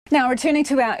Now, returning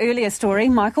to our earlier story,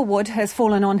 Michael Wood has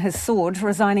fallen on his sword,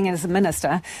 resigning as a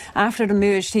minister. After it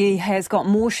emerged he has got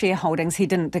more shareholdings he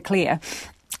didn't declare,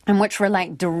 and which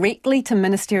relate directly to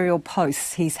ministerial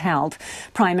posts he's held.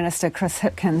 Prime Minister Chris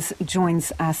Hipkins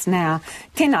joins us now.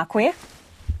 Tēnā koe.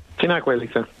 Tēnā koe,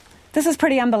 Lisa. This is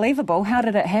pretty unbelievable. How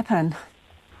did it happen?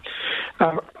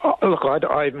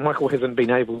 Michael hasn't been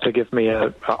able to give me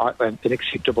an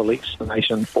acceptable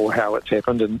explanation for how it's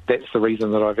happened, and that's the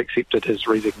reason that I've accepted his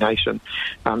resignation.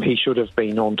 He should have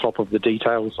been on top of the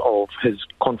details of his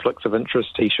conflicts of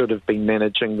interest. He should have been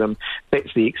managing them.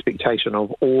 That's the expectation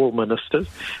of all ministers,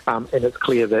 and it's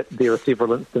clear that there are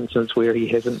several instances where he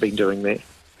hasn't been doing that.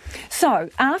 So,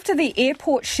 after the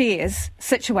airport shares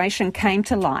situation came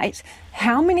to light,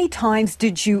 how many times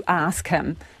did you ask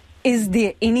him, is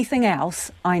there anything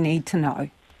else I need to know?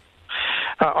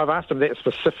 I've asked him that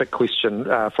specific question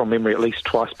from memory at least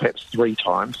twice, perhaps three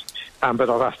times. But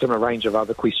I've asked him a range of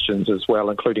other questions as well,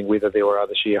 including whether there were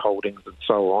other shareholdings and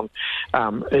so on.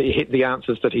 The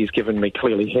answers that he's given me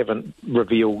clearly haven't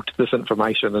revealed this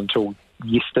information until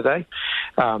yesterday.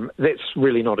 That's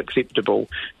really not acceptable.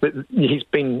 But he's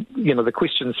been, the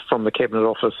questions from the Cabinet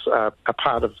Office are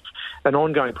part of an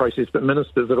ongoing process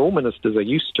that all ministers are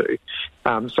used to.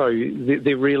 So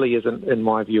there really isn't, in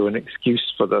my view, an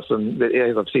excuse for this. And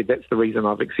as I've said, that's the reason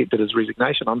I've accepted his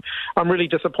resignation. I'm really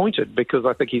disappointed because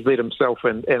I think he's let himself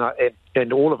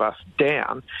and all of us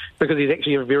down because he's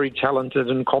actually a very talented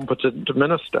and competent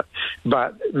minister.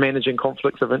 But managing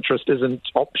conflicts of interest isn't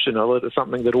optional. It is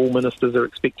something that all ministers are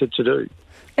expected to do.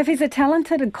 If he's a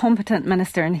talented and competent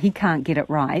minister and he can't get it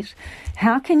right,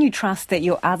 how can you trust that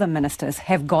your other ministers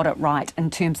have got it right in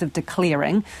terms of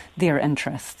declaring their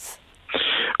interests?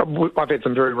 I've had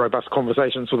some very robust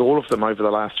conversations with all of them over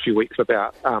the last few weeks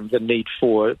about the need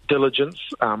for diligence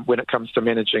when it comes to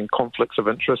managing conflicts of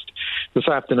interest. This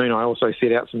afternoon I also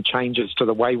set out some changes to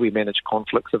the way we manage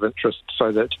conflicts of interest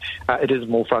so that it is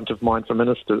more front of mind for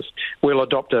ministers. We'll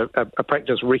adopt a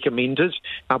practice recommended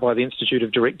by the Institute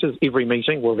of Directors. Every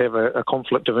meeting will have a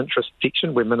conflict of interest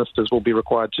section where ministers will be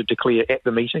required to declare at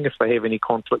the meeting if they have any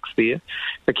conflicts there.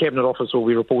 The Cabinet Office will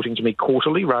be reporting to me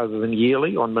quarterly rather than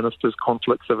yearly on ministers'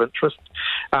 conflicts of interest.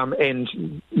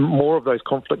 And more of those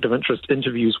conflict of interest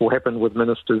interviews will happen with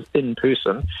ministers in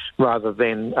person rather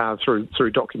than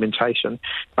through documentation.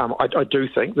 I do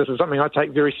think this is something I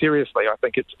take very seriously. I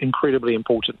think it's incredibly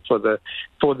important for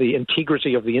the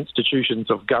integrity of the institutions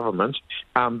of government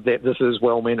that this is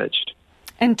well managed.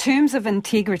 In terms of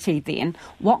integrity then,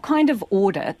 what kind of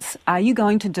audits are you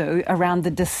going to do around the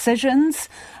decisions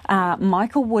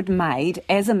Michael Wood made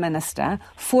as a minister,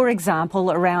 for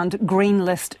example, around green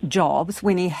list jobs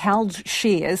when he held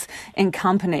shares in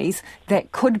companies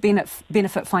that could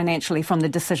benefit financially from the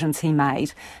decisions he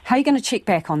made? How are you going to check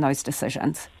back on those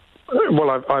decisions?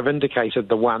 Well, I've indicated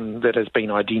the one that has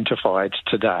been identified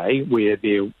today where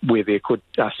there could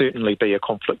certainly be a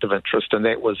conflict of interest, and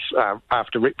that was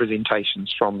after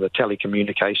representations from the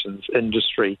telecommunications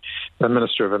industry. The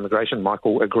Minister of Immigration,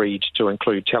 Michael, agreed to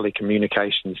include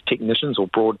telecommunications technicians or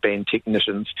broadband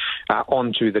technicians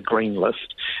onto the green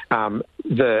list.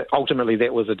 Ultimately,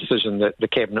 that was a decision that the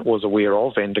Cabinet was aware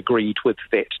of and agreed with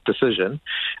that decision.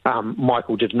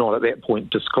 Michael did not at that point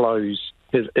disclose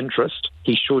his interest.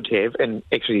 He should have, and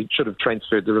actually should have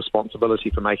transferred the responsibility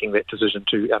for making that decision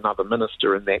to another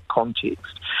minister in that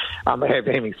context.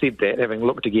 Having said that, having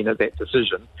looked again at that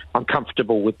decision, I'm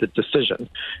comfortable with the decision.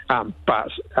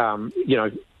 But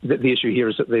the issue here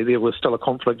is that there was still a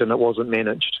conflict and it wasn't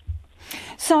managed.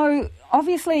 So,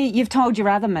 obviously, you've told your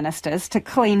other ministers to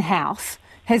clean house.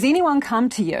 Has anyone come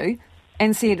to you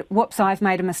and said, whoops, I've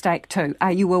made a mistake too?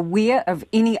 Are you aware of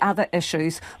any other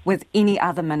issues with any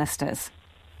other ministers?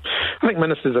 I think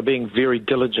ministers are being very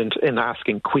diligent in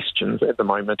asking questions at the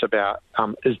moment about,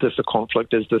 is this a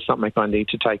conflict? Is this something I need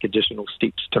to take additional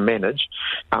steps to manage?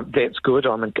 That's good.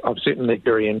 I'm certainly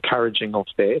very encouraging of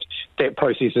that. That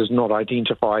process has not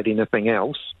identified anything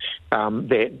else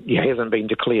that hasn't been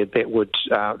declared that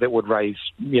would raise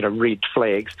red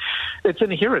flags. It's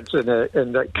inherent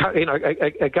in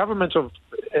a government of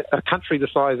a country the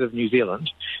size of New Zealand.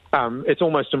 It's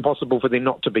almost impossible for there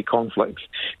not to be conflicts.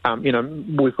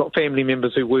 We've got family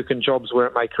members who work in jobs where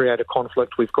it may create a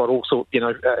conflict. We've got all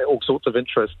sorts of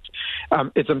interests.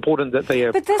 It's important that they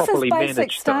are properly managed. But this is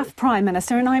basic stuff, Prime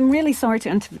Minister, and I'm really sorry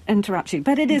to interrupt you,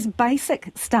 but it is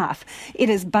basic stuff. It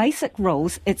is basic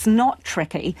rules. It's not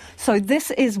tricky. So this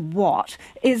is what?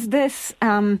 Is this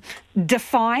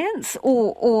defiance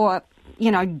or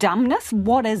dumbness?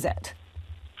 What is it?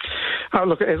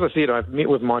 Look, as I said, I've met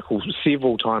with Michael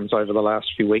several times over the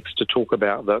last few weeks to talk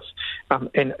about this,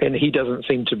 and he doesn't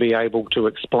seem to be able to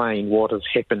explain what has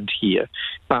happened here.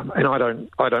 And I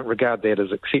don't regard that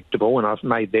as acceptable, and I've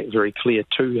made that very clear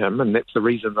to him, and that's the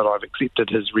reason that I've accepted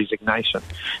his resignation.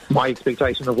 My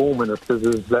expectation of all ministers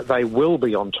is that they will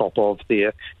be on top of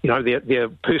their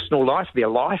personal life, their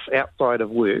life outside of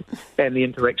work, and the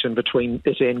interaction between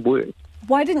it and work.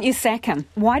 Why didn't you sack him?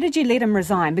 Why did you let him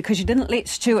resign? Because you didn't let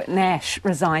Stuart Nash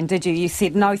resign, did you? You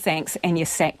said no thanks and you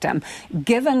sacked him.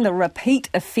 Given the repeat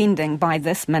offending by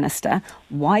this minister,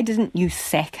 why didn't you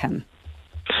sack him?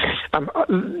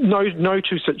 No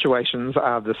two situations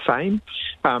are the same,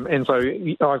 and so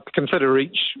I consider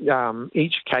each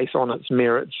case on its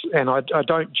merits, and I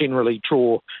don't generally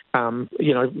draw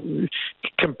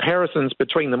comparisons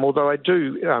between them, although I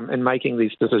do, in making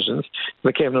these decisions.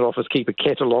 The Cabinet Office keep a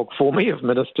catalogue for me of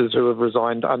ministers who have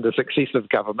resigned under successive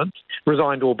governments,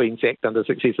 resigned or been sacked under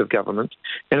successive governments,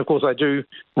 and of course I do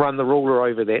run the ruler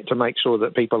over that to make sure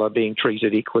that people are being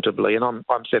treated equitably, and I'm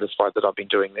satisfied that I've been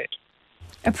doing that.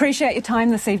 Appreciate your time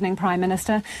this evening, Prime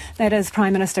Minister. That is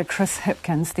Prime Minister Chris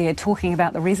Hipkins there talking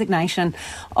about the resignation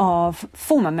of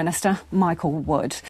former Minister Michael Wood.